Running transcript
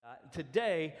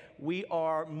today we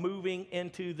are moving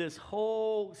into this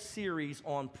whole series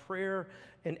on prayer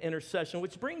and intercession,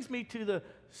 which brings me to the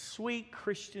sweet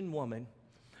Christian woman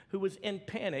who was in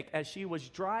panic as she was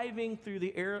driving through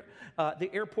the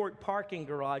airport parking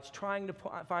garage trying to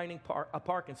find a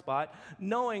parking spot,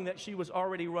 knowing that she was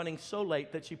already running so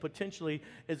late that she potentially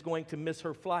is going to miss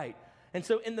her flight. And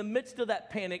so in the midst of that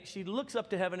panic, she looks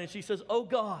up to heaven and she says, oh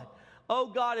God,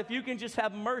 if you can just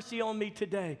have mercy on me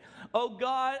today. Oh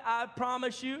God, I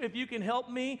promise you, if you can help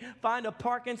me find a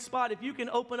parking spot, if you can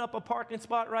open up a parking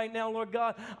spot right now, Lord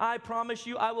God, I promise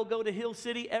you I will go to Hill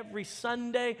City every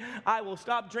Sunday. I will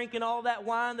stop drinking all that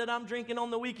wine that I'm drinking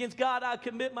on the weekends. God, I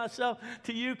commit myself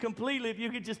to you completely. If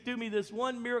you could just do me this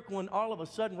one miracle, and all of a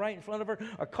sudden right in front of her,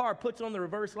 a car puts on the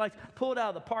reverse lights, pulled out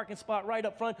of the parking spot right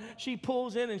up front. She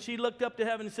pulls in and she looked up to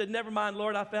heaven and said, never mind,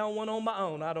 Lord, I found one on my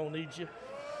own. I don't need you.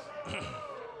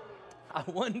 I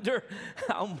wonder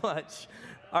how much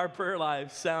our prayer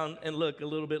lives sound and look a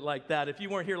little bit like that. If you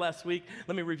weren't here last week,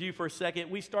 let me review for a second.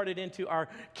 We started into our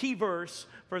key verse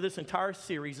for this entire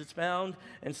series. It's found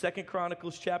in 2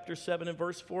 Chronicles chapter 7 and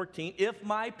verse 14. If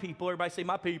my people, everybody say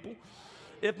my people,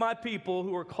 if my people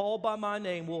who are called by my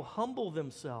name will humble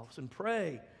themselves and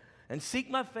pray and seek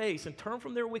my face and turn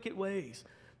from their wicked ways,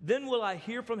 then will I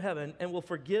hear from heaven and will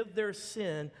forgive their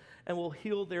sin and will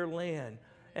heal their land.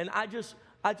 And I just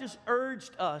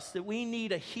urged us that we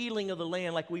need a healing of the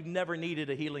land like we've never needed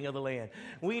a healing of the land.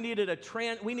 We need a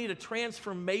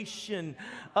transformation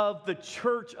of the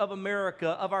church of America,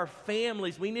 of our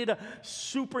families. We need a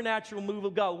supernatural move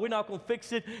of God. We're not going to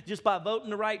fix it just by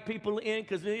voting the right people in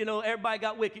because, everybody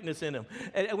got wickedness in them.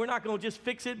 And we're not going to just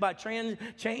fix it by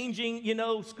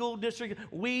changing, school district.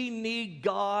 We need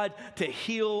God to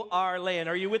heal our land.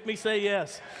 Are you with me? Say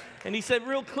yes. And he said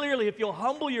real clearly, if you'll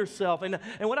humble yourself. And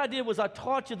what I did was I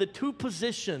taught you the two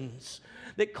positions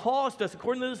that caused us,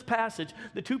 according to this passage,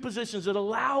 the two positions that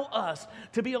allow us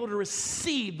to be able to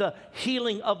receive the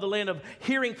healing of the land, of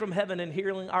hearing from heaven and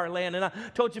healing our land. And I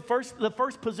told you the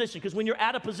first position, because when you're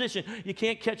out of position, you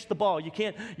can't catch the ball. You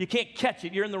can't catch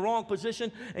it. You're in the wrong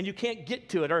position and you can't get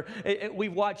to it. Or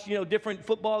we've watched, different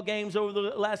football games over the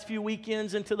last few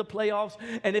weekends into the playoffs.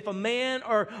 And if a man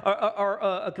or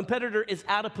a competitor is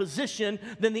out of position,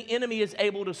 then the enemy is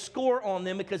able to score on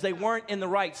them because they weren't in the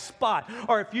right spot.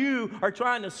 Or if you are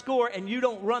trying to score and you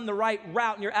don't run the right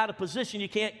route and you're out of position, you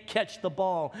can't catch the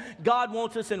ball. God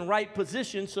wants us in right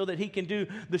position so that he can do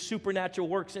the supernatural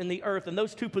works in the earth. And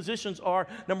those two positions are,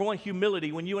 number one,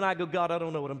 humility. When you and I go, God, I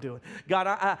don't know what I'm doing. God,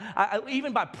 I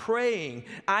even by praying,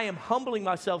 I am humbling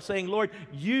myself saying, Lord,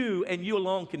 you and you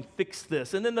alone can fix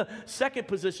this. And then the second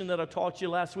position that I taught you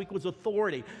last week was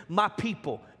authority. My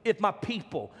people. If my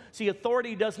people. See,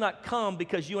 authority does not come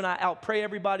because you and I out-pray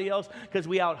everybody else, because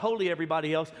we out-holy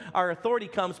everybody else. Our authority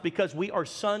comes because we are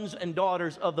sons and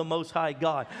daughters of the Most High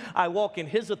God. I walk in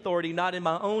his authority, not in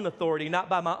my own authority, not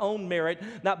by my own merit,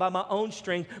 not by my own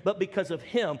strength, but because of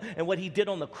him and what he did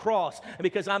on the cross. And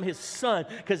because I'm his son,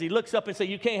 because he looks up and says,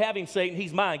 you can't have him, Satan,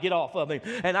 he's mine, get off of him.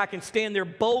 And I can stand there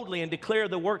boldly and declare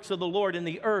the works of the Lord in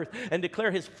the earth and declare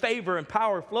his favor and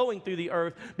power flowing through the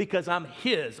earth because I'm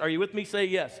his. Are you with me? Say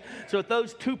yes. So at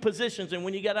those two positions, and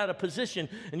when you get out of position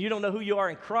and you don't know who you are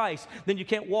in Christ, then you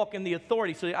can't walk in the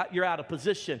authority, so you're out of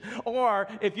position. Or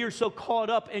if you're so caught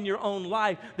up in your own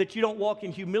life that you don't walk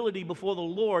in humility before the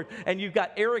Lord and you've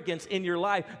got arrogance in your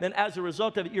life, then as a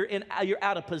result of it, you're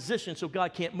out of position, so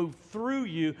God can't move through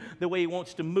you the way he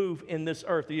wants to move in this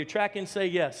earth. Are you tracking? Say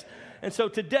yes. And so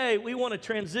today, we want to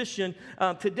transition.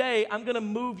 Today, I'm going to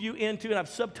move you into, and I've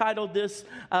subtitled this,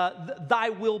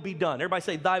 Thy Will Be Done. Everybody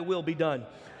say, Thy Will Be Done.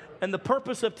 And the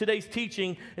purpose of today's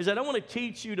teaching is that I want to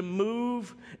teach you to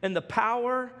move in the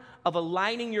power of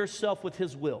aligning yourself with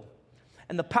his will.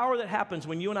 And the power that happens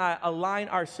when you and I align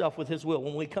ourselves with his will,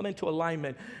 when we come into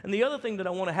alignment. And the other thing that I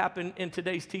want to happen in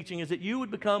today's teaching is that you would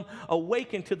become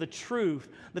awakened to the truth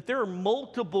that there are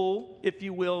multiple, if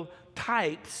you will,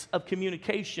 types of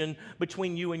communication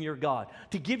between you and your God.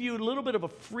 To give you a little bit of a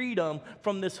freedom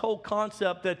from this whole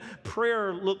concept that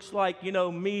prayer looks like,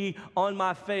 me on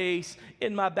my face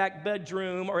in my back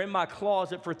bedroom or in my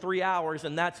closet for 3 hours,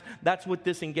 and that's what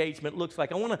this engagement looks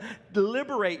like. I want to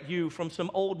liberate you from some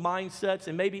old mindsets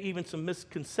and maybe even some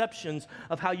misconceptions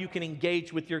of how you can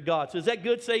engage with your God. So is that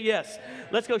good? Say yes.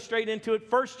 Let's go straight into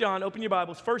it. 1 John, open your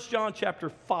Bibles. 1 John chapter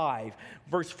 5,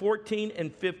 verse 14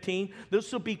 and 15.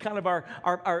 This will be kind of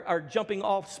our jumping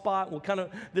off spot. We'll kind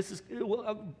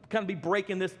of be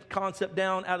breaking this concept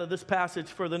down out of this passage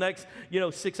for the next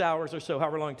 6 hours or so,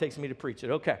 however long it takes me to preach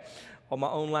it. Okay. All my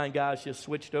online guys just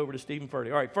switched over to Stephen Furtick.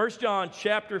 All right, 1 John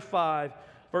chapter 5,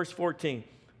 verse 14.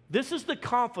 This is the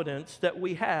confidence that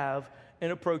we have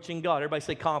in approaching God? Everybody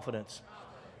say confidence.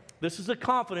 This is a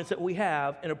confidence that we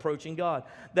have in approaching God.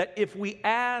 That if we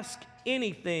ask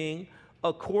anything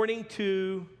according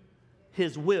to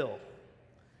his will,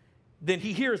 then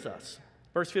he hears us.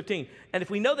 Verse 15. And if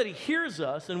we know that he hears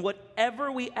us, and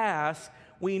whatever we ask,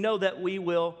 we know that we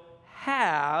will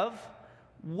have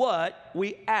what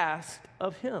we asked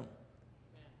of him.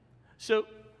 So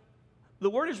the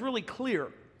word is really clear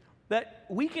that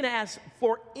we can ask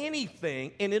for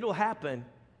anything and it'll happen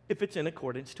if it's in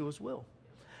accordance to his will.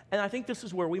 And I think this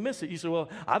is where we miss it. You say, well,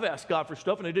 I've asked God for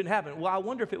stuff and it didn't happen. Well, I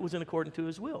wonder if it was in accordance to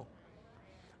his will.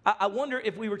 I wonder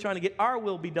if we were trying to get our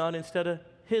will be done instead of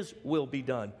his will be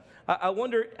done. I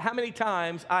wonder how many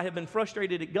times I have been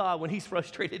frustrated at God when he's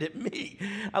frustrated at me.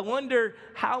 I wonder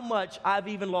how much I've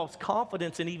even lost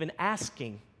confidence in even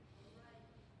asking.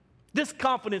 This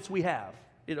confidence we have,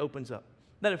 it opens up.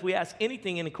 That if we ask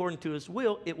anything in accordance to his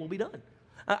will, it will be done.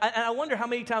 And I wonder how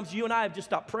many times you and I have just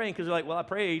stopped praying because we're like, well, I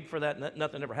prayed for that and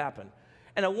nothing ever happened.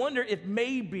 And I wonder if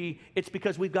maybe it's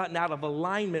because we've gotten out of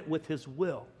alignment with his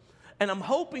will. And I'm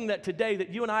hoping that today that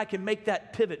you and I can make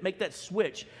that pivot, make that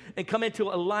switch, and come into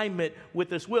alignment with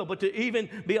his will. But to even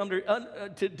be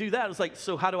to do that, it's like,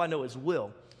 so how do I know his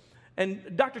will?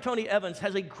 And Dr. Tony Evans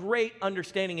has a great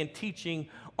understanding and teaching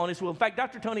on his will. In fact,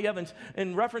 Dr. Tony Evans,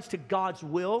 in reference to God's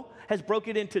will, has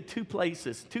broken it into two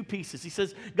pieces. He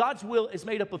says God's will is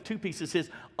made up of two pieces, his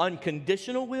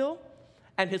unconditional will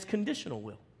and his conditional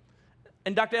will.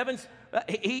 And Dr. Evans,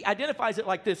 he identifies it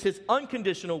like this. His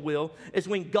unconditional will is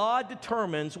when God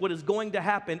determines what is going to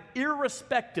happen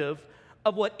irrespective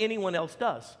of what anyone else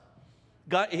does.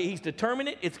 God, he's determined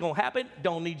it. It's going to happen.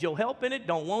 Don't need your help in it.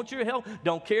 Don't want your help.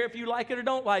 Don't care if you like it or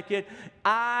don't like it.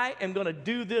 I am going to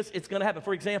do this. It's going to happen.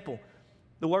 For example,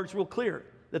 the word's real clear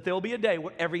that there will be a day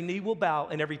where every knee will bow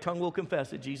and every tongue will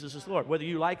confess that Jesus is Lord. Whether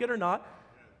you like it or not,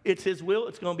 it's his will.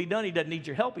 It's going to be done. He doesn't need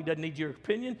your help. He doesn't need your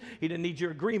opinion. He doesn't need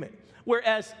your agreement.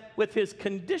 Whereas with his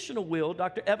conditional will,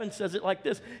 Dr. Evans says it like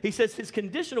this. He says his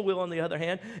conditional will, on the other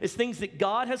hand, is things that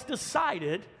God has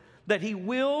decided that he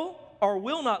will or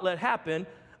will not let happen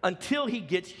until he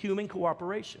gets human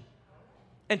cooperation.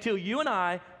 Until you and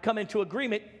I come into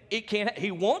agreement, it can't.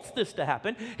 He wants this to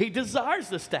happen. He desires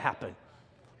this to happen.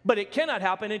 But it cannot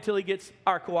happen until he gets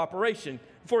our cooperation.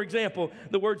 For example,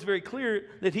 the word's very clear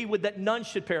that he would that none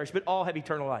should perish, but all have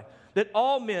eternal life. That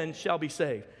all men shall be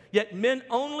saved. Yet men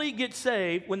only get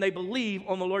saved when they believe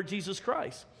on the Lord Jesus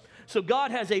Christ. So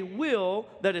God has a will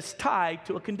that is tied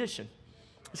to a condition.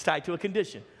 It's tied to a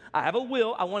condition. I have a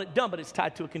will, I want it done, but it's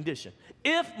tied to a condition.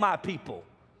 If my people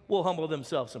will humble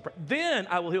themselves and pray, then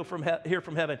I will hear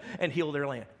from heaven and heal their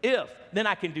land. Then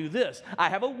I can do this. I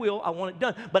have a will, I want it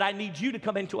done, but I need you to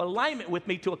come into alignment with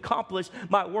me to accomplish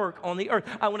my work on the earth.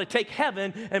 I want to take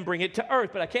heaven and bring it to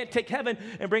earth, but I can't take heaven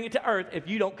and bring it to earth if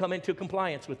you don't come into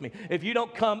compliance with me. If you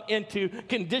don't come into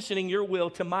conditioning your will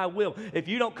to my will. If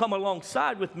you don't come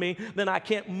alongside with me, then I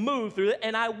can't move through it,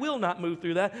 and I will not move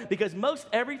through that, because most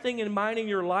everything in mine in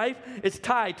your life is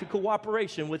tied to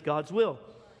cooperation with God's will.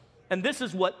 And this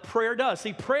is what prayer does.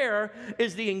 See, prayer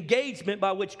is the engagement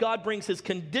by which God brings his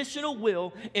conditional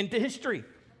will into history.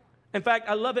 In fact,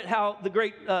 I love it how the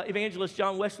great evangelist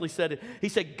John Wesley said it. He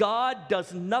said, God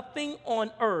does nothing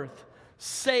on earth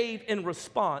save in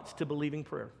response to believing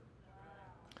prayer.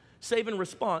 Save in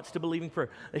response to believing prayer.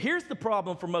 Now, here's the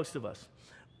problem for most of us.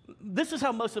 This is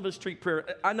how most of us treat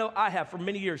prayer. I know I have for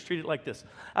many years treated it like this.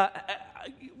 Well,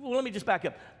 let me just back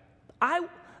up. I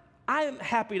am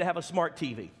happy to have a smart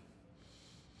TV.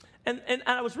 And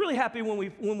I was really happy when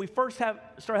we first started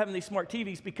having these smart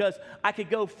TVs, because I could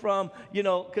go from,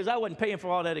 because I wasn't paying for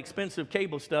all that expensive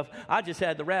cable stuff. I just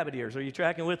had the rabbit ears. Are you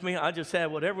tracking with me? I just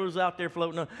had whatever was out there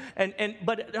floating on.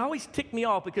 But it always ticked me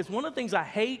off, because one of the things I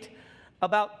hate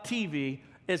about TV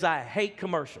is I hate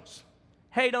commercials.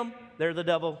 Hate them. They're the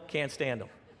devil. Can't stand them.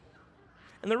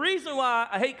 And the reason why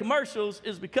I hate commercials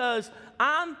is because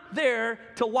I'm there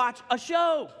to watch a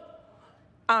show.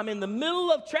 I'm in the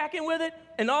middle of tracking with it,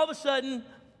 and all of a sudden,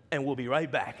 and we'll be right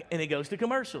back, and it goes to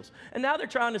commercials. And now they're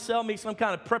trying to sell me some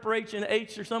kind of Preparation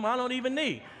H or something I don't even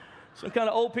need. Some kind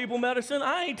of old people medicine.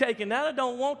 I ain't taking that. I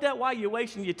don't want that. Why are you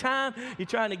wasting your time? You're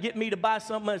trying to get me to buy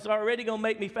something that's already going to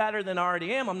make me fatter than I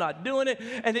already am. I'm not doing it.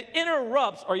 And it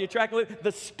interrupts, are you tracking with,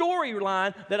 the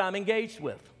storyline that I'm engaged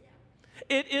with.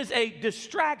 It is a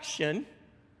distraction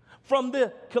from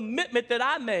the commitment that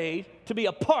I made to be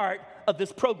a part of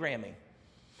this programming.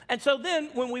 And so then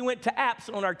when we went to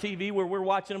apps on our TV where we're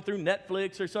watching them through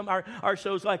Netflix or some our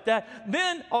shows like that,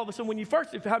 then all of a sudden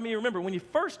how many remember, when you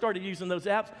first started using those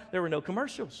apps, there were no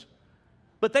commercials.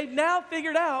 But they've now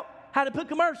figured out how to put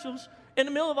commercials in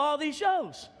the middle of all these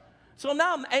shows. So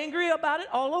now I'm angry about it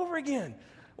all over again.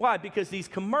 Why? Because these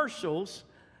commercials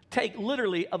take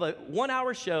literally of a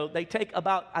 1-hour show, they take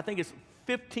about, I think it's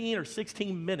 15 or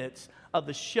 16 minutes of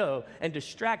the show and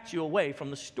distract you away from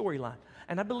the storyline.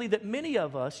 And I believe that many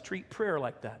of us treat prayer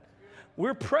like that.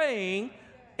 We're praying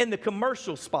in the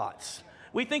commercial spots.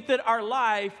 We think that our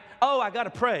life, I got to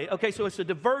pray. Okay, so it's a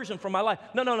diversion from my life.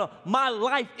 No. My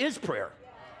life is prayer.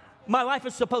 My life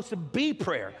is supposed to be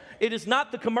prayer. It is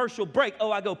not the commercial break.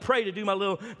 I go pray to do my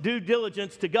little due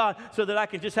diligence to God so that I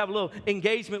can just have a little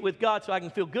engagement with God so I can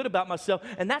feel good about myself.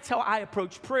 And that's how I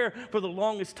approached prayer for the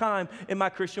longest time in my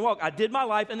Christian walk. I did my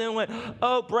life and then went,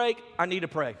 break, I need to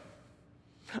pray.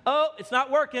 It's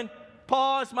not working.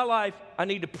 Pause my life. I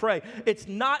need to pray. It's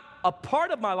not a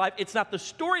part of my life. It's not the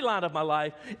storyline of my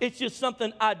life. It's just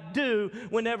something I do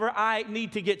whenever I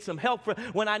need to get some help,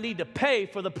 when I need to pay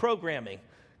for the programming,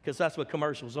 because that's what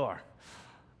commercials are.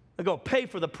 They're going to pay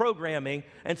for the programming,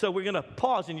 and so we're going to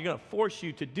pause, and you're going to force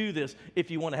you to do this if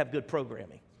you want to have good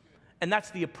programming. And that's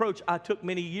the approach I took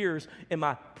many years in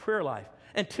my prayer life,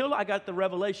 until I got the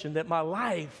revelation that my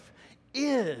life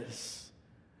is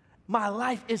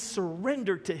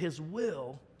surrendered to His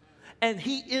will, and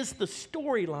He is the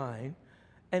storyline.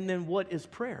 And then what is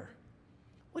prayer?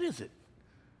 What is it?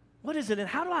 What is it? And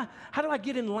how do I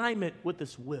get in alignment with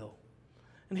this will?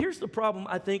 And here's the problem,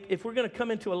 I think. If we're going to come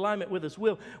into alignment with His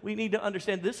will, we need to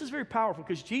understand this is very powerful,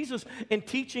 because Jesus, in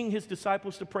teaching His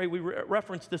disciples to pray, we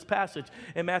referenced this passage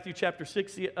in Matthew chapter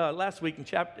 6 last week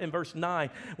in verse 9,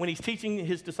 when He's teaching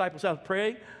His disciples how to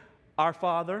pray. Our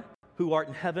Father, who art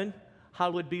in heaven,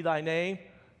 hallowed be thy name.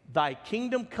 Thy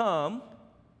kingdom come,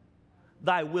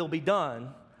 thy will be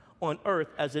done on earth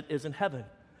as it is in heaven.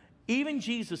 Even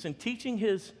Jesus, in teaching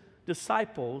His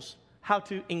disciples how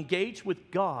to engage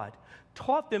with God,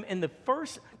 taught them in the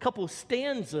first couple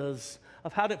stanzas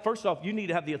of how to, first off, you need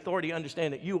to have the authority to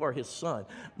understand that you are His son.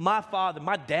 My Father,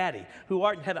 my Daddy, who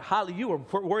art in heaven, hallelujah, you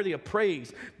are worthy of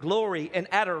praise, glory, and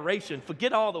adoration.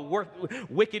 Forget all the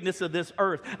wickedness of this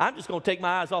earth. I'm just going to take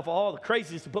my eyes off of all the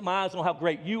craziness and put my eyes on how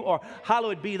great you are.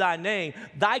 Hallowed be thy name.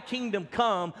 Thy kingdom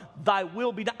come, thy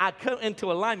will be done. I come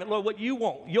into alignment, Lord, what you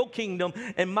want, your kingdom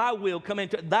and my will come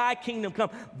into, thy kingdom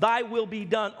come, thy will be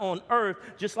done on earth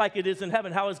just like it is in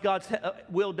heaven. How is God's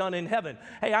will done in heaven?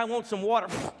 Hey, I want some water.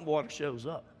 Water shows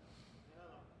up.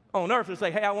 On earth, it's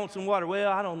like, hey, I want some water.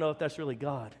 Well, I don't know if that's really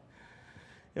God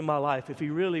in my life, if He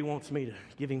really wants me to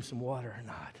give Him some water or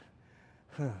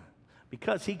not.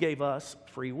 Because He gave us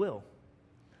free will.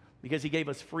 Because He gave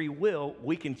us free will,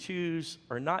 we can choose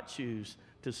or not choose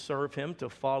to serve Him, to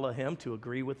follow Him, to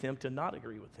agree with Him, to not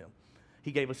agree with Him.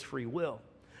 He gave us free will.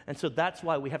 And so that's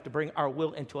why we have to bring our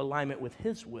will into alignment with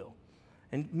His will.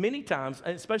 And many times,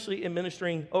 especially in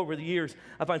ministering over the years,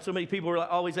 I find so many people are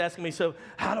always asking me, so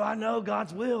how do I know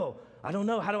God's will? I don't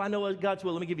know. How do I know God's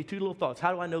will? Let me give you two little thoughts.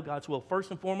 How do I know God's will?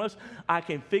 First and foremost, I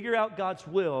can figure out God's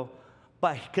will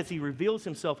because He reveals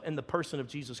Himself in the person of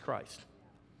Jesus Christ.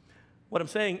 What I'm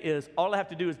saying is, all I have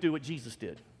to do is do what Jesus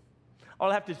did.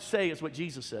 All I have to say is what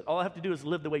Jesus said. All I have to do is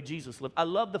live the way Jesus lived. I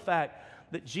love the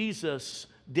fact that Jesus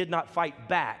did not fight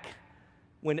back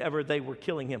whenever they were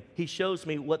killing Him. He shows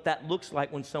me what that looks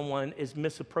like when someone is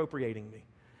misappropriating me.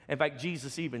 In fact,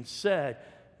 Jesus even said,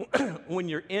 when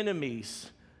your enemies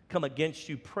come against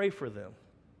you, pray for them.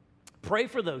 Pray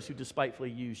for those who despitefully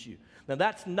use you. Now,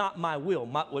 that's not my will.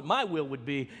 What my will would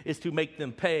be is to make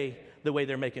them pay the way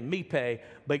they're making me pay,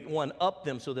 but one up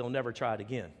them so they'll never try it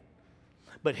again.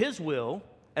 But His will,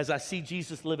 as I see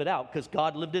Jesus live it out, because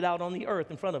God lived it out on the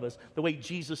earth in front of us, the way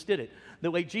Jesus did it,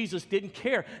 the way Jesus didn't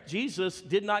care. Jesus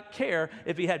did not care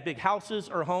if He had big houses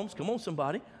or homes. Come on,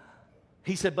 somebody.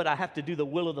 He said, but I have to do the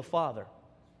will of the Father.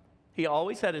 He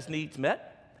always had His needs met.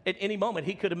 At any moment,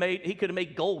 he could have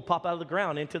made gold pop out of the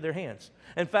ground into their hands.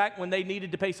 In fact, when they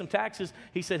needed to pay some taxes,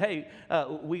 He said, hey,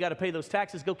 we got to pay those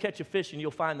taxes. Go catch a fish and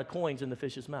you'll find the coins in the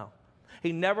fish's mouth.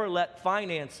 He never let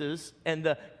finances and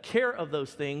the care of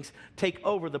those things take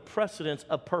over the precedence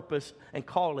of purpose and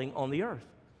calling on the earth.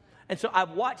 And so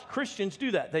I've watched Christians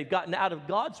do that. They've gotten out of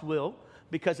God's will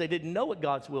because they didn't know what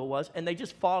God's will was, and they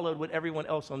just followed what everyone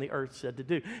else on the earth said to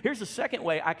do. Here's the second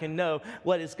way I can know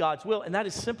what is God's will, and that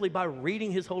is simply by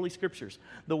reading His Holy Scriptures.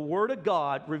 The Word of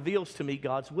God reveals to me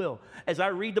God's will. As I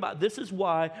read the Bible, this is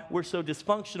why we're so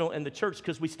dysfunctional in the church,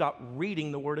 because we stop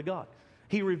reading the Word of God.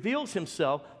 He reveals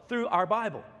Himself through our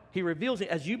Bible. He reveals it.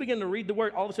 As you begin to read the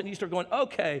Word, all of a sudden you start going,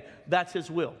 okay, that's His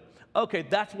will. Okay,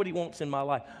 that's what He wants in my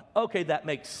life. Okay, that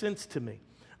makes sense to me.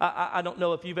 I don't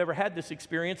know if you've ever had this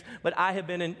experience, but I have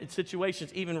been in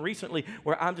situations even recently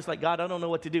where I'm just like, God, I don't know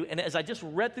what to do. And as I just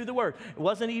read through the Word, it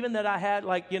wasn't even that I had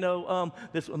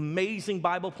this amazing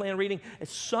Bible plan reading. And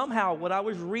somehow what I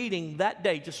was reading that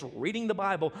day, just reading the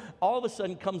Bible, all of a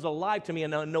sudden comes alive to me,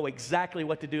 and I know exactly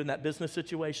what to do in that business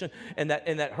situation and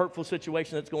that hurtful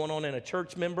situation that's going on in a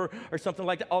church member or something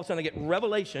like that. All of a sudden I get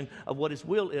revelation of what His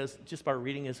will is just by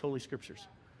reading His Holy Scriptures.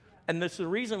 And this is the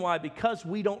reason why, because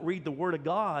we don't read the Word of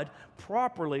God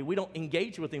properly, we don't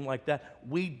engage with Him like that,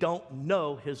 we don't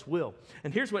know His will.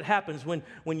 And here's what happens when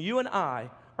you and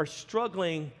I are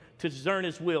struggling to discern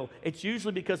His will. It's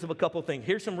usually because of a couple things.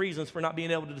 Here's some reasons for not being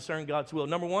able to discern God's will.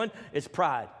 Number one is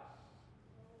pride.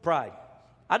 Pride.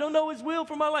 I don't know His will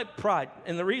for my life. Pride.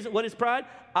 And the reason, what is pride?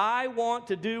 I want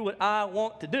to do what I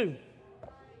want to do.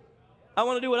 I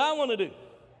want to do what I want to do.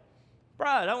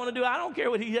 Pride. I don't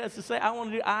care what he has to say.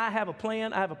 I have a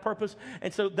plan. I have a purpose.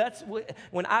 And so that's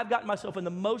when I've gotten myself in the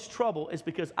most trouble is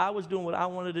because I was doing what I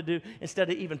wanted to do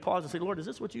instead of even pause and say, Lord, is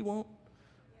this what you want?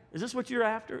 Is this what you're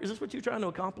after? Is this what you're trying to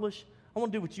accomplish? I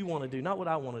want to do what you want to do, not what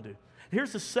I want to do.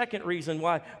 Here's the second reason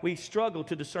why we struggle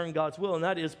to discern God's will, and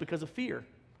that is because of fear.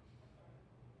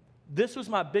 This was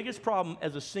my biggest problem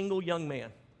as a single young man.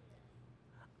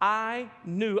 I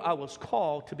knew I was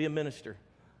called to be a minister,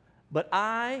 but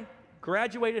I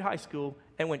graduated high school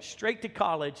and went straight to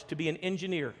college to be an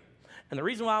engineer. And the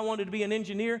reason why I wanted to be an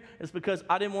engineer is because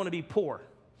I didn't want to be poor.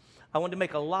 I wanted to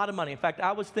make a lot of money. In fact,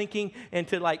 I was thinking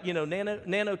into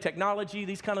nanotechnology,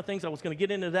 these kind of things. I was going to get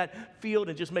into that field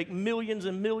and just make millions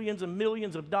and millions and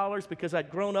millions of dollars because I'd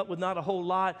grown up with not a whole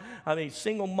lot. I mean,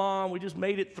 single mom, we just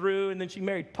made it through. And then she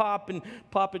married Pop, and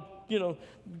Pop had,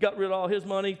 got rid of all his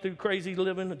money through crazy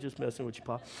living. I'm just messing with you,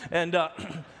 Pop.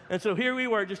 And so here we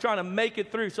were just trying to make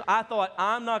it through. So I thought,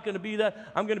 I'm not going to be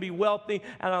that. I'm going to be wealthy.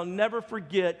 And I'll never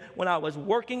forget when I was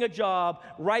working a job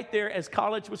right there as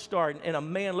college was starting, and a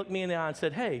man looked me in the eye and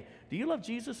said, hey, do you love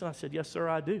Jesus? And I said, yes, sir,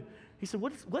 I do. He said,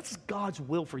 what's God's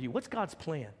will for you? What's God's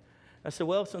plan? I said,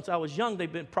 well, since I was young,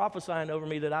 they've been prophesying over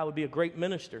me that I would be a great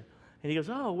minister. And he goes,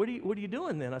 oh, what are you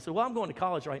doing then? I said, well, I'm going to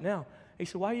college right now. He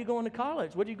said, why are you going to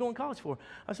college? What are you going to college for?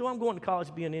 I said, well, I'm going to college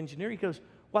to be an engineer. He goes,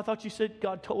 well, I thought you said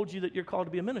God told you that you're called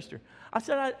to be a minister. I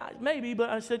said, maybe, but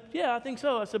I said, yeah, I think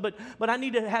so. I said, but I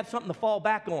need to have something to fall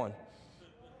back on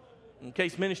in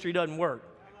case ministry doesn't work.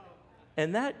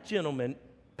 And that gentleman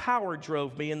power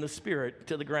drove me in the spirit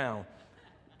to the ground.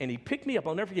 And he picked me up.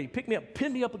 I'll never forget. He picked me up,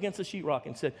 pinned me up against the sheetrock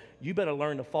and said, you better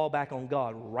learn to fall back on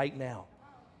God right now.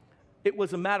 It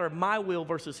was a matter of my will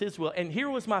versus his will. And here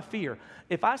was my fear.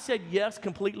 If I said yes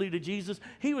completely to Jesus,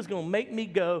 he was going to make me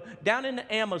go down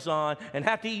into Amazon and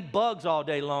have to eat bugs all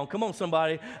day long. Come on,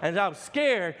 somebody. And I was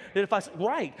scared that if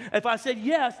I said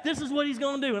yes, this is what he's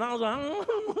going to do. And I was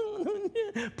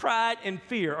like, pride and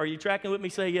fear. Are you tracking with me?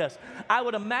 Say yes. I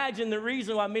would imagine the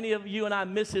reason why many of you and I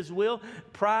miss his will,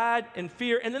 pride and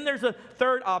fear. And then there's a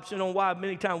third option on why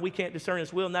many times we can't discern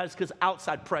his will, and that is because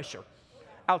outside pressure.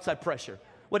 Outside pressure.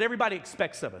 What everybody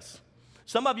expects of us.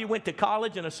 Some of you went to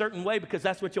college in a certain way because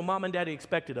that's what your mom and daddy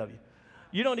expected of you.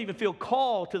 You don't even feel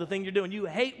called to the thing you're doing. You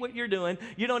hate what you're doing.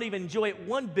 You don't even enjoy it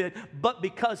one bit, but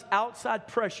because outside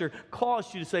pressure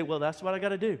caused you to say, well, that's what I got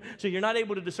to do. So you're not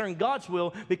able to discern God's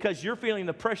will because you're feeling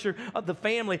the pressure of the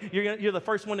family. You're the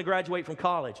first one to graduate from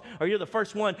college, or you're the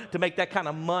first one to make that kind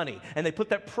of money. And they put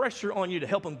that pressure on you to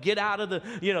help them get out of the,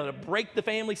 to break the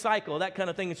family cycle, that kind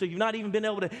of thing. And so you've not even been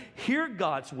able to hear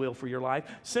God's will for your life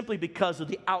simply because of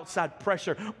the outside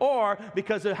pressure, or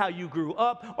because of how you grew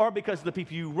up, or because of the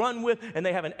people you run with, and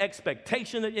they have an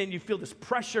expectation, and you feel this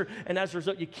pressure, and as a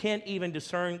result, you can't even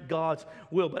discern God's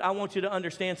will. But I want you to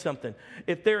understand something.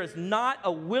 If there is not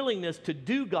a willingness to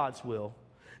do God's will,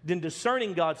 then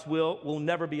discerning God's will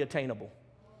never be attainable.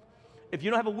 If you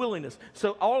don't have a willingness.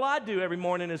 So all I do every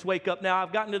morning is wake up. Now,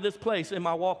 I've gotten to this place in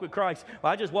my walk with Christ.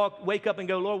 I just wake up and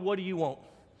go, Lord, what do you want?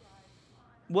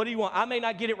 What do you want? I may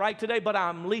not get it right today, but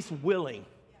I'm at least willing.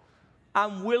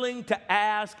 I'm willing to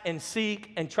ask and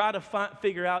seek and try to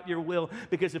figure out your will,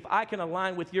 because if I can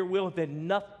align with your will, then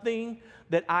nothing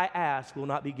that I ask will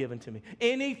not be given to me.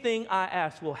 Anything I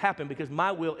ask will happen because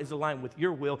my will is aligned with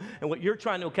your will, and what you're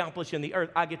trying to accomplish in the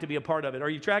earth, I get to be a part of it. Are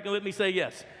you tracking with me? Say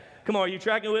yes. Come on, are you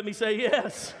tracking with me? Say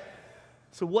yes.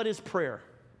 So what is prayer?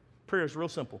 Prayer is real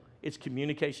simple. It's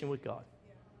communication with God.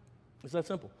 It's that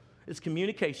simple. It's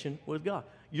communication with God.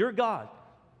 Your God,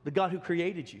 the God who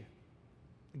created you,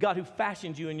 the God who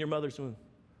fashioned you in your mother's womb.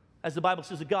 As the Bible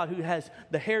says, the God who has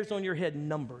the hairs on your head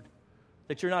numbered,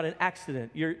 that you're not an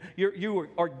accident. You were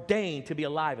ordained to be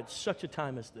alive at such a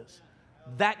time as this.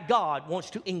 That God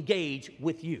wants to engage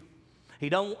with you. He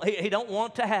don't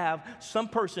want to have some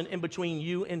person in between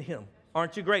you and him.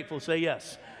 Aren't you grateful? Say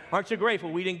yes. Aren't you grateful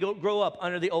we didn't grow up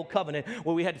under the old covenant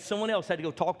where someone else had to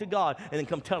go talk to God and then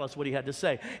come tell us what he had to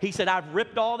say? He said, I've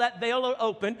ripped all that veil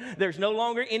open. There's no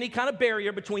longer any kind of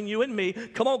barrier between you and me.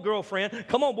 Come on, girlfriend.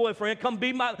 Come on, boyfriend. Come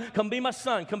be my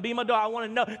son. Come be my daughter. I want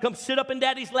to know. Come sit up in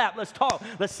daddy's lap. Let's talk.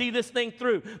 Let's see this thing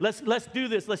through. Let's do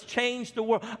this. Let's change the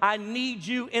world. I need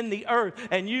you in the earth,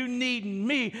 and you need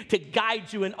me to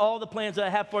guide you in all the plans that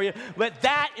I have for you. But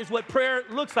that is what prayer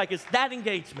looks like. It's that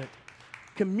engagement.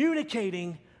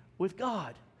 Communicating with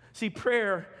God. See,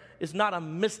 prayer is not a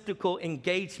mystical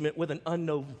engagement with an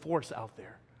unknown force out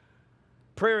there.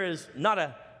 Prayer is not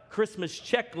a Christmas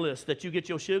checklist that you get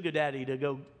your sugar daddy to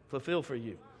go fulfill for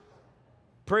you.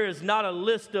 Prayer is not a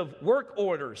list of work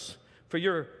orders for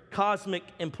your cosmic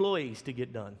employees to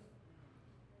get done.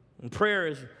 And prayer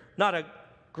is not a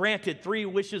granted 3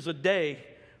 wishes a day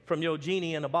from your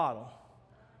genie in a bottle.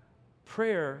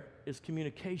 Prayer is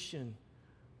communication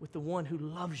with the one who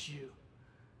loves you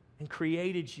and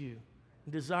created you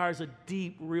and desires a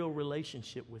deep, real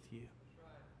relationship with you.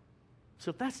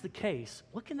 So if that's the case,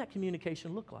 what can that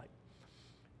communication look like?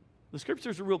 The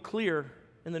scriptures are real clear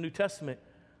in the New Testament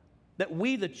that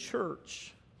we, the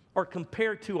church, are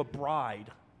compared to a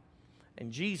bride.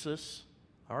 And Jesus,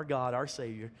 our God, our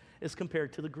Savior, is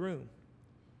compared to the groom.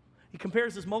 He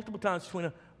compares this multiple times between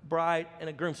a bride and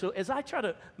a groom. So as I try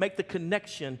to make the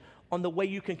connection on the way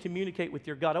you can communicate with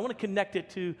your God, I want to connect it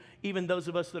to even those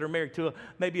of us that are married to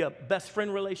maybe a best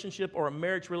friend relationship or a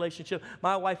marriage relationship.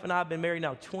 My wife and I have been married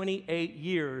now 28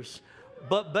 years.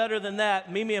 But better than that,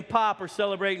 Mimi and Pop are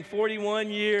celebrating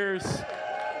 41 years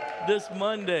this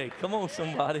Monday. Come on,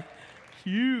 somebody.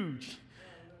 Huge.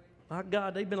 My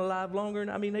God, they've been alive longer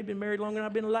they've been married longer than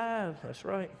I've been alive. That's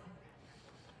right.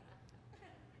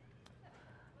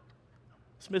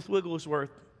 Smith Wigglesworth,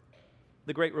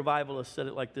 the great revivalist, said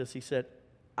it like this. He said,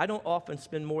 I don't often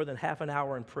spend more than half an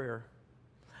hour in prayer,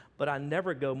 but I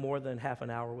never go more than half an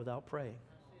hour without praying.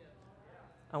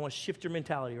 I want to shift your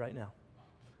mentality right now.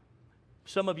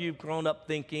 Some of you have grown up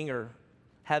thinking or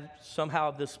have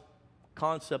somehow this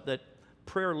concept that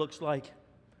prayer looks like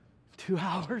 2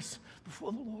 hours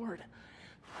before the Lord.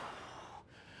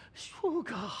 Oh,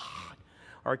 God.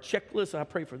 Our checklist, I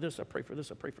pray for this, I pray for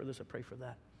this, I pray for this, I pray for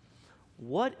that.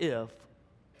 What if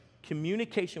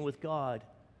communication with God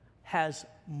has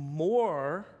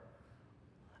more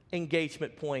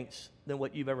engagement points than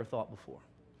what you've ever thought before?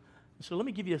 So let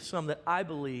me give you some that I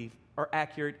believe are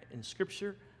accurate in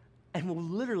Scripture and will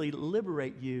literally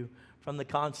liberate you from the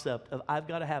concept of I've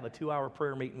got to have a 2-hour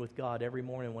prayer meeting with God every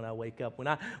morning when I wake up. When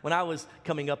I was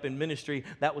coming up in ministry,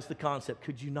 that was the concept.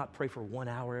 Could you not pray for 1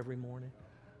 hour every morning?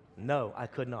 No, I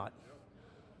could not.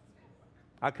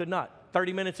 I could not.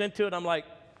 30 minutes into it, I'm like,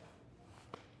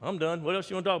 I'm done. What else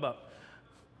you want to talk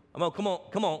about? Come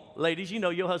on, ladies. You know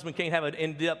your husband can't have an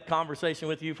in-depth conversation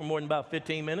with you for more than about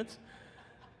 15 minutes.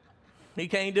 He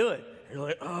can't do it. You're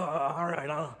like, oh, all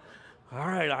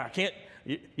right, I can't.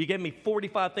 You gave me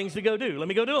 45 things to go do. Let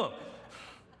me go do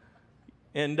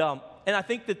them. And I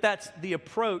think that that's the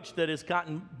approach that has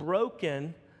gotten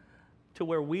broken to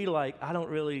where I don't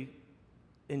really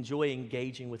enjoy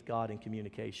engaging with God in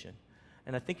communication.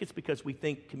 And I think it's because we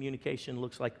think communication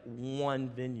looks like one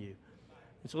venue.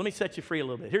 And so let me set you free a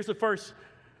little bit. Here's the first,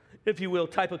 if you will,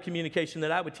 type of communication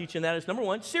that I would teach, and that is, number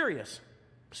one, serious.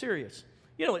 Serious.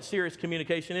 You know what serious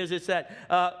communication is? It's that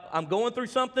I'm going through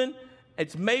something,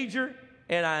 it's major,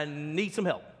 and I need some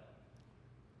help.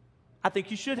 I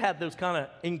think you should have those kind of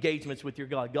engagements with your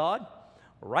God. God,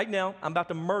 right now, I'm about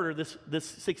to murder this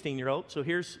 16-year-old, so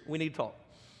we need to talk.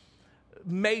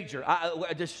 Major.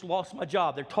 I just lost my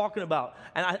job. They're talking about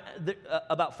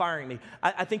firing me.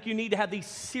 I think you need to have these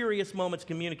serious moments of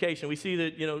communication. We see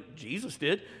that, Jesus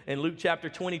did in Luke chapter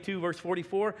 22, verse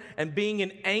 44. And being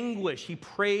in anguish, he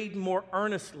prayed more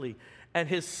earnestly, and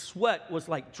his sweat was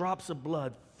like drops of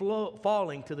blood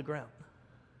falling to the ground.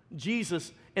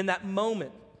 Jesus, in that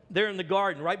moment, there in the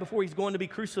garden, right before he's going to be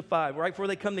crucified, right before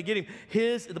they come to get him,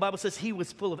 the Bible says he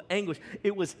was full of anguish.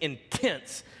 It was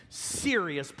intense,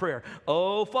 serious prayer.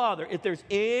 Oh, Father, if there's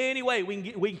any way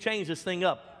we can change this thing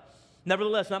up.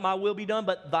 Nevertheless, not my will be done,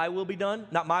 but thy will be done.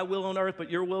 Not my will on earth,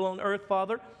 but your will on earth,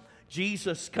 Father.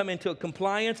 Jesus come into a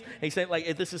compliance. And he said,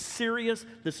 if this is serious,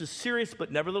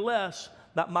 but nevertheless,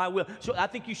 not my will. So I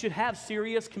think you should have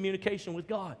serious communication with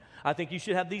God. I think you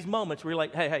should have these moments where you're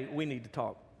like, hey, we need to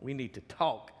talk. We need to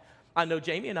talk. I know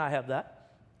Jamie and I have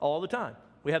that all the time.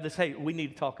 We have this, hey, we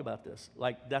need to talk about this.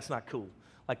 Like, that's not cool.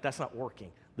 Like, that's not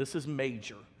working. This is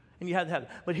major. And you have to have it.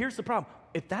 But here's the problem.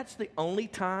 If that's the only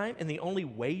time and the only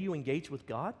way you engage with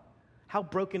God, how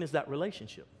broken is that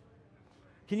relationship?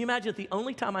 Can you imagine if the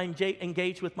only time I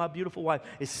engage with my beautiful wife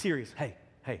is serious?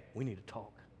 Hey, we need to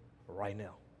talk right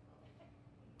now.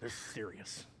 They're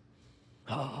serious.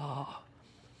 Oh.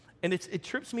 And it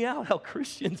trips me out how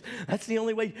Christians, that's the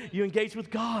only way you engage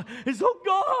with God is, oh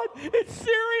God, it's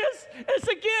serious. It's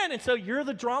again. And so you're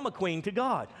the drama queen to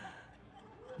God.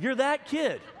 You're that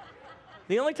kid.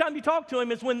 The only time you talk to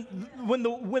him is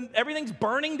when everything's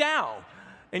burning down.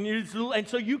 And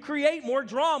so you create more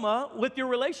drama with your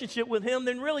relationship with him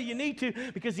than really you need to,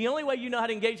 because the only way you know how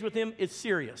to engage with him is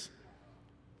serious,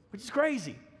 which is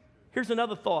crazy. Here's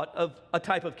another thought of a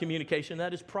type of communication,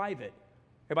 that is private.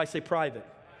 Everybody say private.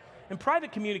 And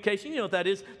private communication, you know what that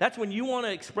is? That's when you want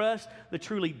to express the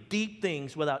truly deep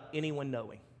things without anyone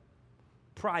knowing.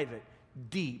 Private,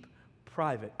 deep,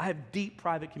 private. I have deep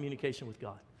private communication with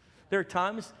God. There are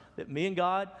times that me and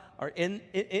God are in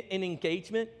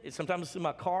engagement. Sometimes it's in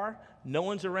my car. No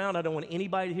one's around. I don't want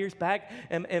anybody to hear us back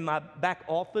in my back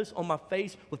office on my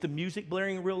face with the music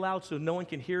blaring real loud so no one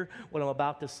can hear what I'm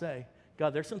about to say.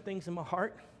 God, there's some things in my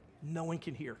heart no one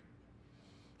can hear.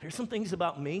 There's some things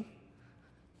about me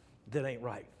that ain't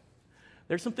right.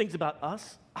 There's some things about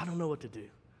us I don't know what to do.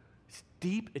 It's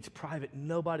deep. It's private.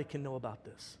 Nobody can know about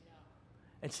this.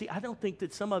 And see, I don't think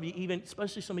that some of you even,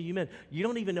 especially some of you men, you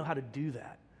don't even know how to do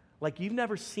that. Like you've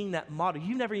never seen that model.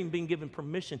 You've never even been given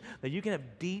permission that you can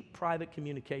have deep private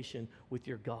communication with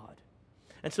your God.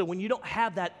 And so when you don't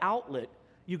have that outlet,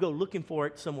 you go looking for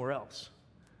it somewhere else.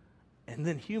 And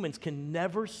then humans can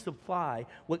never supply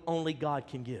what only God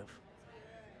can give.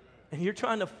 And you're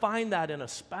trying to find that in a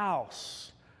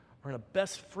spouse or in a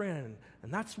best friend.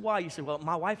 And that's why you say, well,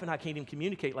 my wife and I can't even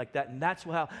communicate like that. And that's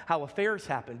how affairs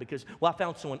happen, because, well, I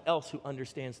found someone else who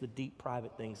understands the deep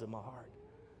private things of my heart.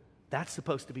 That's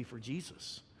supposed to be for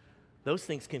Jesus. Those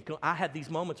things can come. I have these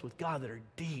moments with God that are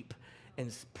deep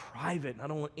and private, and I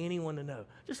don't want anyone to know.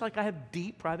 Just like I have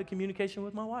deep private communication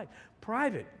with my wife.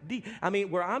 Private, deep. I mean,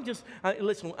 where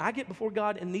listen, when I get before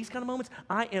God in these kind of moments,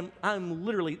 I'm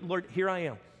literally, Lord, here I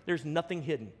am. There's nothing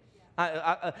hidden.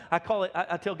 I call it,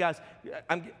 I tell guys,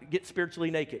 get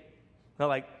spiritually naked. Now,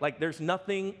 like there's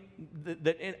nothing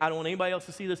that I don't want anybody else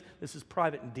to see this. This is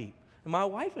private and deep. And my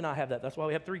wife and I have that. That's why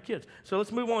we have 3 kids. So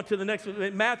let's move on to the next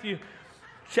one. Matthew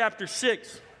chapter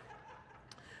 6.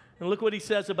 And look what he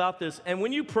says about this. And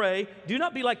when you pray, do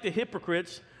not be like the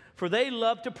hypocrites, for they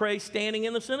love to pray standing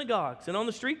in the synagogues and on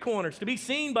the street corners to be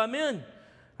seen by men.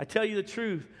 I tell you the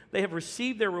truth, they have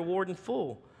received their reward in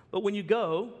full. But when you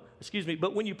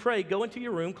pray, go into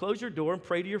your room, close your door, and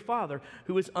pray to your Father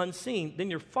who is unseen.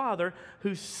 Then your Father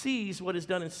who sees what is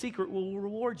done in secret will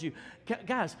reward you.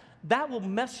 Guys, that will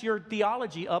mess your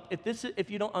theology up if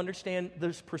you don't understand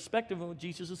this perspective of where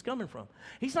Jesus is coming from.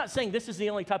 He's not saying this is the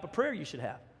only type of prayer you should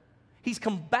have. He's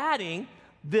combating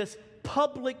this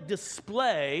public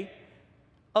display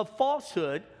of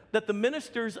falsehood that the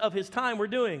ministers of his time were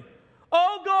doing.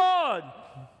 Oh, God!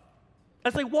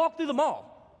 As they walk through the mall.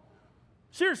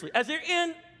 Seriously, as they're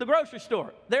in the grocery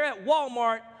store, they're at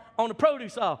Walmart on the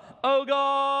produce aisle. Oh,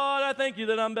 God, I thank you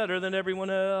that I'm better than everyone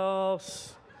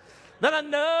else. That I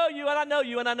know you, and I know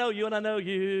you, and I know you, and I know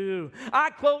you. I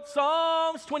quote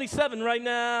Psalms 27 right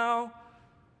now.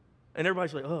 And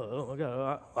everybody's like, oh my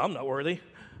God, I'm not worthy.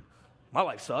 My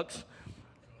life sucks.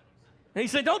 And he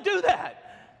said, don't do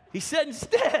that. He said,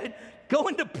 instead, go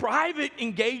into private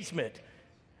engagement.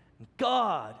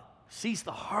 God sees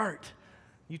the heart.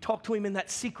 You talk to him in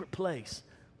that secret place.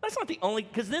 That's not the only,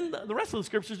 because then the rest of the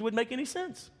scriptures wouldn't make any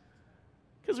sense.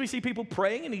 Because we see people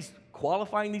praying and he's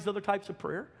qualifying these other types of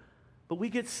prayer. But we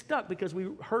get stuck because we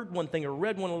heard one thing or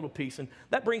read one little piece. And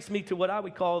that brings me to what I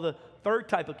would call the third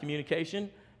type of communication,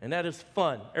 and that is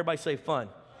fun. Everybody say fun.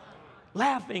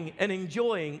 Laughing and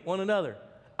enjoying one another.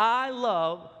 I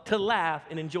love to laugh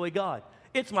and enjoy God.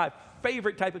 It's my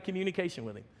favorite type of communication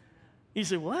with him. You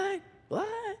say, what?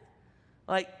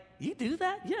 Like, you do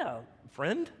that? Yeah,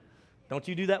 friend. Don't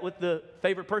you do that with the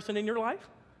favorite person in your life?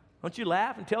 Don't you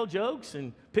laugh and tell jokes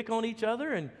and pick on each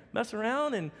other and mess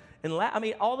around and laugh? I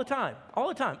mean, all the time.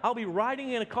 I'll be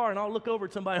riding in a car and I'll look over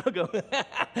at somebody and I'll go,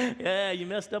 yeah, you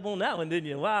messed up on that one, didn't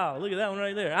you? Wow, look at that one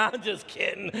right there. I'm just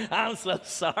kidding. I'm so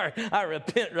sorry. I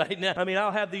repent right now. I mean,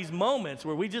 I'll have these moments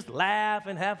where we just laugh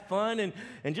and have fun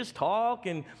and just talk.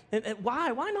 And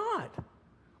why? Why not?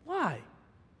 Why?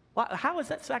 How is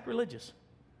that sacrilegious?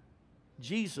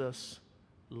 Jesus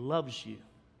loves you.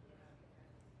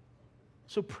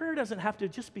 So prayer doesn't have to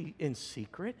just be in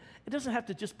secret. It doesn't have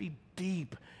to just be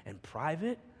deep and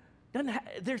private.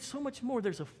 There's so much more.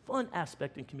 There's a fun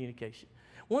aspect in communication.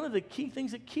 One of the key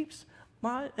things that keeps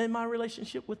my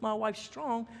relationship with my wife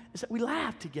strong is that we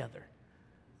laugh together.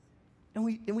 And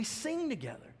we sing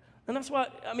together. And that's why,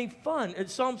 fun.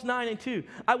 It's Psalms 9:2.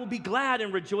 I will be glad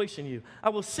and rejoice in you. I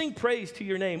will sing praise to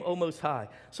your name, O Most High.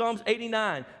 Psalms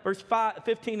 89, verse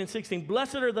 15 and 16.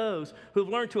 Blessed are those who have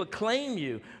learned to acclaim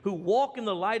you, who walk in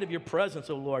the light of your presence,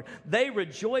 O Lord. They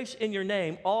rejoice in your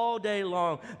name all day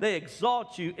long. They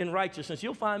exalt you in righteousness.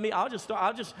 You'll find me, I'll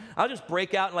just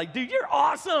break out and like, dude, you're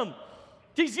awesome.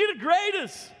 Jesus, you're the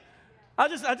greatest. I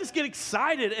just get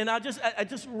excited, and I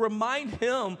just remind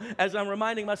him as I'm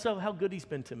reminding myself how good he's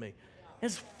been to me.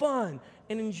 It's fun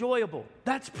and enjoyable.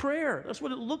 That's prayer. That's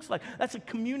what it looks like. That's a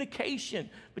communication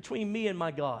between me and my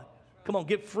God. Come on,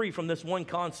 get free from this one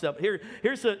concept.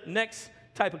 Here's the next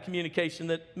type of communication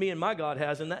that me and my God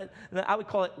has, and that I would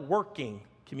call it working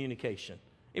communication.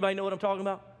 Anybody know what I'm talking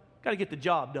about? Got to get the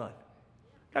job done.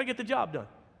 Got to get the job done.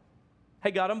 Hey,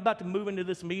 God, I'm about to move into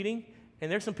this meeting,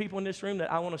 and there's some people in this room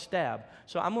that I want to stab.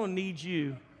 So I'm going to need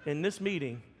you in this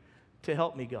meeting to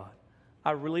help me, God.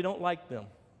 I really don't like them.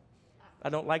 I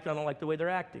don't like the way they're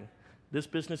acting. This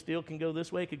business deal can go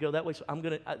this way, it could go that way. So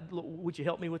would you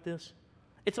help me with this?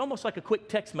 It's almost like a quick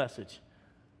text message.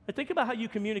 And think about how you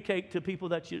communicate to people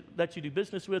that you do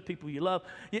business with, people you love.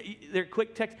 They're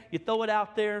quick text. You throw it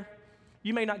out there.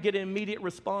 You may not get an immediate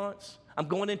response. I'm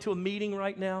going into a meeting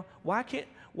right now.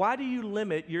 Why do you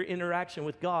limit your interaction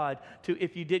with God to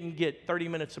if you didn't get 30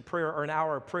 minutes of prayer or an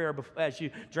hour of prayer as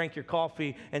you drank your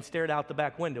coffee and stared out the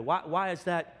back window? Why is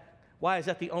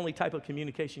that the only type of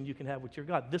communication you can have with your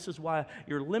God? This is why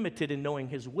you're limited in knowing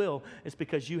his will. It's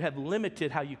because you have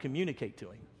limited how you communicate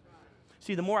to him.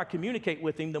 See, the more I communicate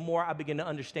with him, the more I begin to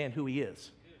understand who he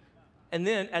is. And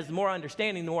then as the more I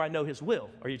understand him, the more I know his will.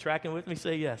 Are you tracking with me?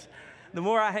 Say yes. The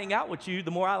more I hang out with you,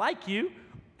 the more I like you,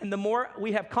 and the more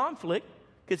we have conflict,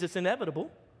 because it's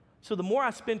inevitable. So the more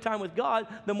I spend time with God,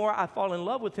 the more I fall in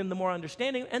love with him, the more I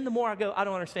understand him, and the more I go, I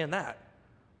don't understand that.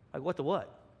 Like, what the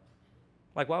what?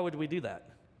 Like, why would we do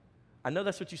that? I know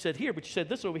that's what you said here, but you said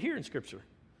this over here in Scripture.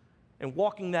 And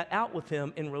walking that out with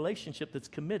him in relationship that's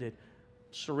committed,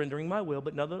 surrendering my will,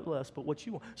 but nonetheless, but what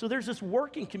you want. So there's this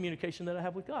working communication that I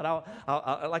have with God.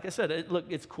 I'll like I said, look,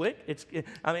 it's quick.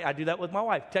 I do that with my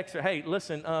wife. Text her, hey,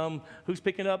 listen, who's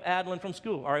picking up Adeline from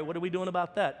school? All right, what are we doing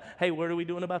about that? Hey, what are we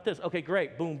doing about this? Okay,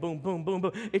 great. Boom, boom, boom, boom,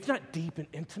 boom. It's not deep and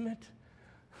intimate.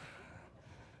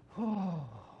 Oh,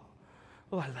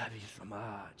 I love you so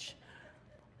much.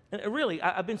 And really,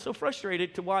 I've been so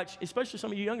frustrated to watch, especially some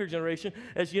of you younger generation,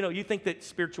 as you think that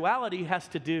spirituality has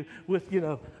to do with,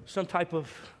 some type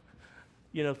of,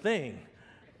 thing.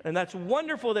 And that's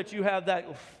wonderful that you have that,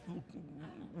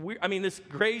 this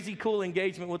crazy cool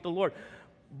engagement with the Lord.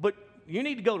 But you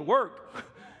need to go to work,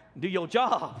 do your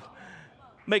job,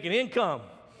 make an income,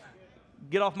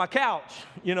 get off my couch,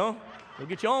 go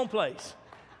get your own place.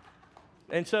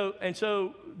 And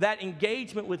so that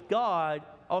engagement with God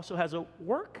also has a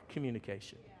work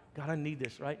communication. God, I need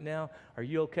this right now. Are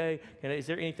you okay? And is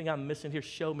there anything I'm missing here?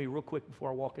 Show me real quick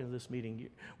before I walk into this meeting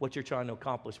what you're trying to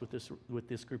accomplish with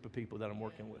this group of people that I'm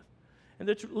working with. And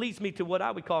that leads me to what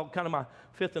I would call kind of my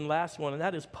fifth and last one, and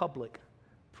that is public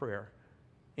prayer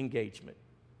engagement,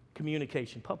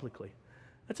 communication publicly.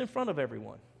 That's in front of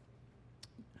everyone.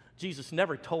 Jesus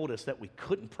never told us that we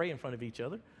couldn't pray in front of each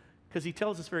other, because he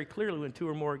tells us very clearly, when two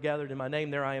or more are gathered in my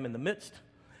name, there I am in the midst.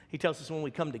 He tells us when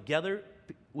we come together,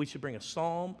 we should bring a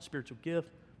psalm, spiritual gift,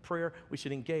 prayer. We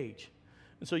should engage.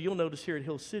 And so you'll notice here at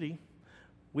Hill City,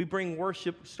 we bring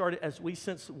worship, started as we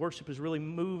sense worship is really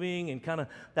moving and kind of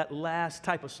that last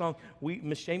type of song.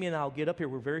 Miss Jamie and I will get up here.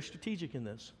 We're very strategic in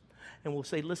this. And we'll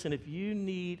say, listen, if you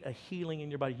need a healing in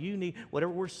your body, you need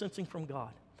whatever we're sensing from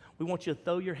God, we want you to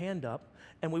throw your hand up,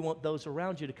 and we want those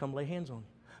around you to come lay hands on you.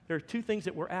 There are two things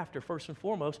that we're after, first and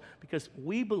foremost, because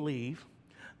we believe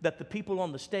that the people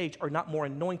on the stage are not more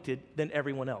anointed than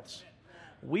everyone else.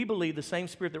 We believe the same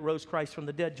Spirit that rose Christ from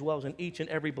the dead dwells in each and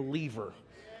every believer.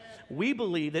 We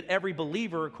believe that every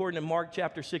believer, according to Mark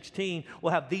chapter 16, will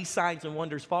have these signs and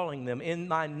wonders following them. In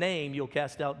my name, you'll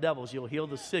cast out devils. You'll heal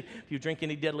the sick. If you drink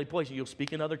any deadly poison, you'll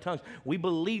speak in other tongues. We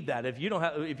believe that. If you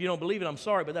don't believe it, I'm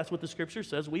sorry, but that's what the Scripture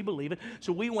says. We believe it.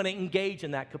 So we want to engage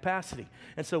in that capacity.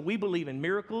 And so we believe in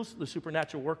miracles, the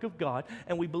supernatural work of God,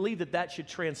 and we believe that should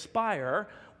transpire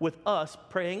with us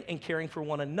praying and caring for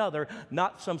one another,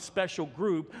 not some special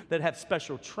group that have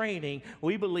special training.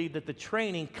 We believe that the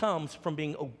training comes from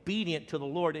being obedient to the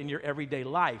Lord in your everyday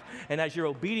life. And as you're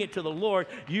obedient to the Lord,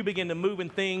 you begin to move in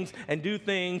things and do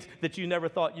things that you never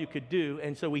thought you could do.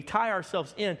 And so we tie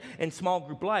ourselves in small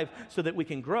group life so that we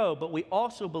can grow. But we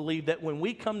also believe that when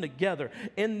we come together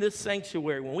in this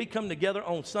sanctuary, when we come together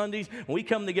on Sundays, when we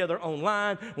come together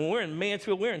online, when we're in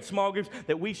Mansfield, we're in small groups,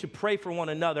 that we should pray for one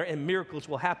another and miracles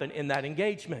will happen happen in that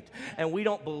engagement. And we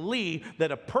don't believe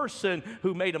that a person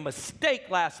who made a mistake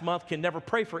last month can never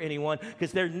pray for anyone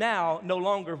because they're now no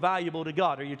longer valuable to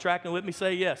God. Are you tracking with me?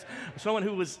 Say yes. Someone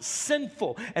who was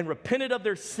sinful and repented of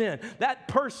their sin, that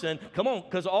person, come on,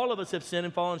 because all of us have sinned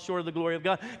and fallen short of the glory of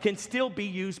God, can still be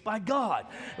used by God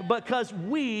because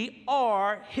we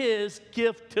are His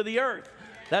gift to the earth.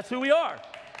 That's who we are.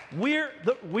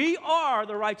 We are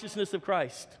the righteousness of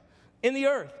Christ in the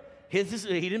earth. He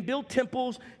didn't build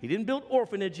temples. He didn't build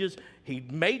orphanages. He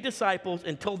made disciples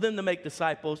and told them to make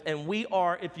disciples. And we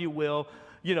are, if you will,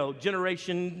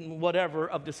 generation whatever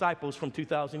of disciples from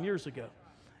 2,000 years ago.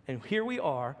 And here we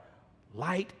are,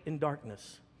 light in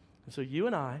darkness. And so you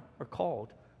and I are called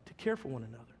to care for one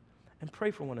another and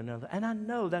pray for one another. And I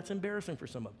know that's embarrassing for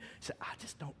some of you. You say, I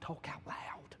just don't talk out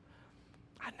loud.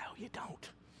 I know you don't.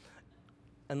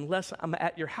 Unless I'm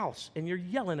at your house and you're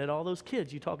yelling at all those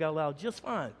kids, you talk out loud just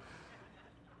fine.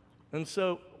 And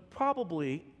so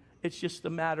probably it's just a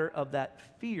matter of that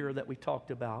fear that we talked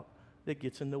about that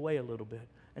gets in the way a little bit.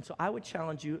 And so I would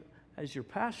challenge you as your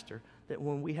pastor that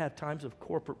when we have times of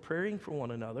corporate praying for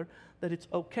one another, that it's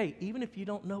okay, even if you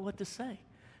don't know what to say.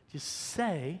 Just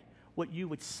say what you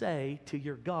would say to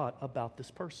your God about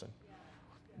this person.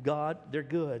 God, they're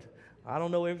good. I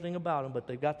don't know everything about them, but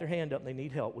they've got their hand up and they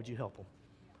need help. Would you help them?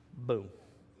 Boom.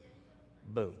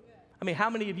 Boom. I mean, how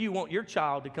many of you want your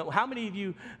child to come? How many of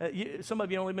you, some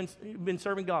of you only been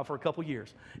serving God for a couple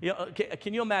years.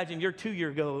 Can you imagine your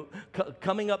 2-year-old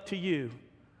coming up to you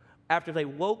after they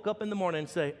woke up in the morning and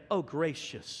say, oh,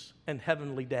 gracious and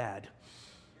heavenly Dad,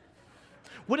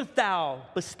 wouldst thou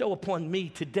bestow upon me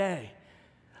today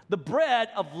the bread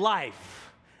of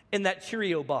life in that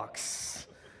Cheerio box?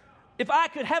 If I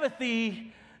could have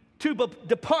thee to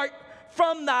depart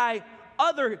from thy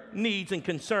other needs and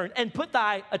concern and put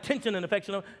thy attention and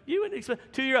affection on, you would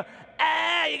expect 2-year-old,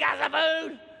 hey, you got some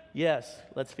food? Yes,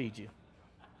 let's feed you.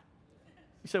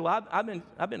 You say, well, I've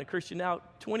been a Christian now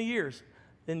 20 years.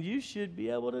 Then you should be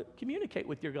able to communicate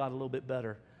with your God a little bit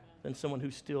better than someone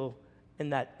who's still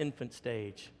in that infant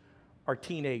stage or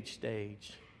teenage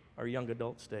stage or young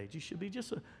adult stage. You should be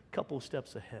just a couple of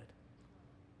steps ahead.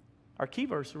 Our key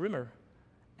verse, remember,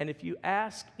 and if you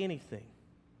ask anything,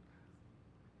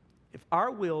 if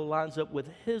our will lines up with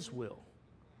His will,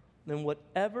 then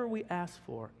whatever we ask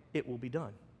for, it will be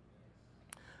done.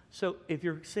 So if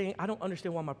you're saying, I don't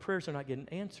understand why my prayers are not getting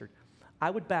answered, I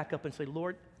would back up and say,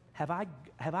 Lord, am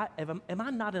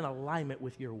I not in alignment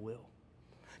with your will?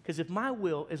 Because if my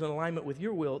will is in alignment with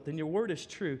your will, then your word is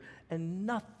true, and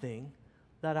nothing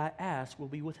that I ask will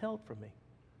be withheld from me.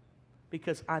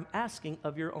 Because I'm asking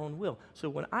of your own will. So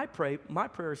when I pray, my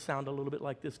prayers sound a little bit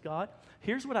like this. God,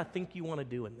 here's what I think you want to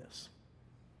do in this.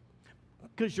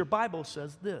 Because your Bible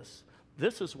says this.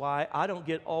 This is why I don't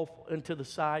get off into the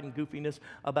side and goofiness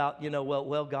about,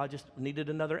 well, God just needed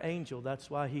another angel. That's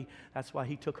why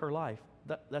he took her life.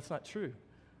 That's not true.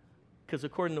 Because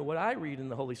according to what I read in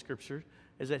the Holy Scripture,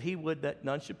 is that He would that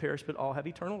none should perish but all have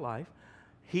eternal life.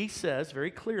 He says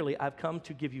very clearly, I've come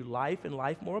to give you life and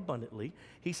life more abundantly.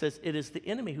 He says it is the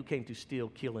enemy who came to steal,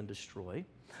 kill, and destroy.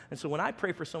 And so when I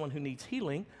pray for someone who needs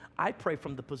healing, I pray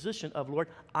from the position of, Lord,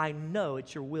 I know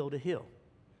it's your will to heal.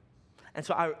 And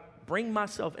so I bring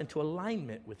myself into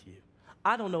alignment with you.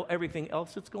 I don't know everything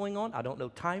else that's going on. I don't know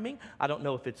timing. I don't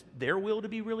know if it's their will to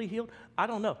be really healed. I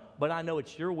don't know. But I know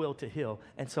it's your will to heal.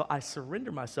 And so I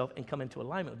surrender myself and come into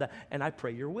alignment with that. And I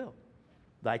pray your will.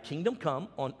 Thy kingdom come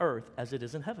on earth as it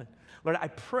is in heaven. Lord, I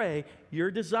pray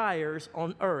your desires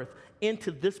on earth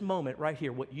into this moment right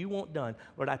here, what you want done.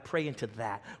 Lord, I pray into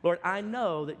that. Lord, I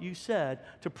know that you said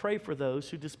to pray for those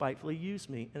who despitefully use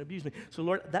me and abuse me. So,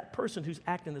 Lord, that person who's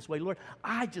acting this way, Lord,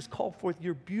 I just call forth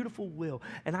your beautiful will,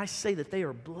 and I say that they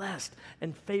are blessed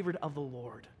and favored of the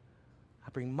Lord.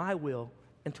 I bring my will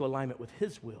into alignment with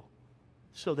His will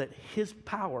so that His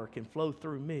power can flow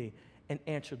through me and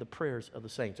answer the prayers of the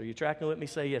saints. Are you tracking with me?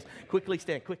 Say yes. Quickly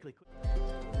stand. Quickly.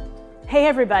 Hey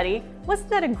everybody, wasn't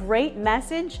that a great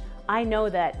message? I know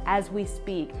that as we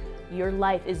speak, your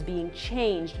life is being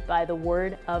changed by the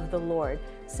word of the Lord.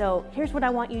 So here's what I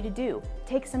want you to do.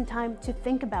 Take some time to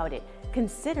think about it.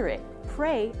 Consider it.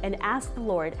 Pray and ask the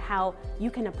Lord how you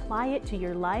can apply it to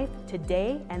your life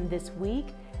today and this week.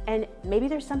 And maybe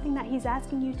there's something that He's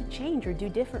asking you to change or do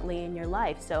differently in your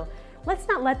life. So let's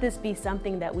not let this be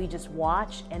something that we just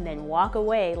watch and then walk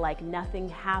away like nothing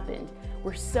happened.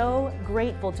 We're so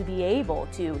grateful to be able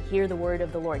to hear the word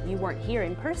of the Lord. You weren't here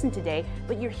in person today,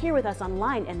 but you're here with us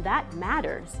online, and that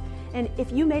matters. And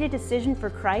if you made a decision for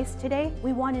Christ today,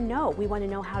 we want to know. We want to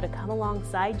know how to come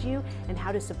alongside you and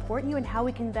how to support you and how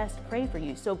we can best pray for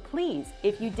you. So please,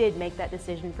 if you did make that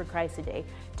decision for Christ today,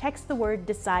 text the word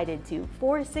DECIDED to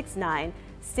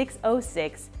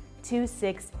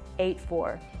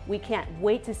 469-606-2684. We can't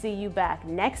wait to see you back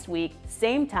next week,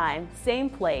 same time, same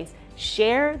place.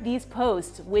 Share these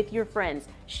posts with your friends.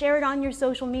 Share it on your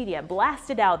social media.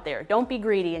 Blast it out there. Don't be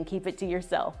greedy and keep it to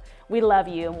yourself. We love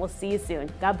you and we'll see you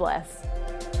soon. God bless.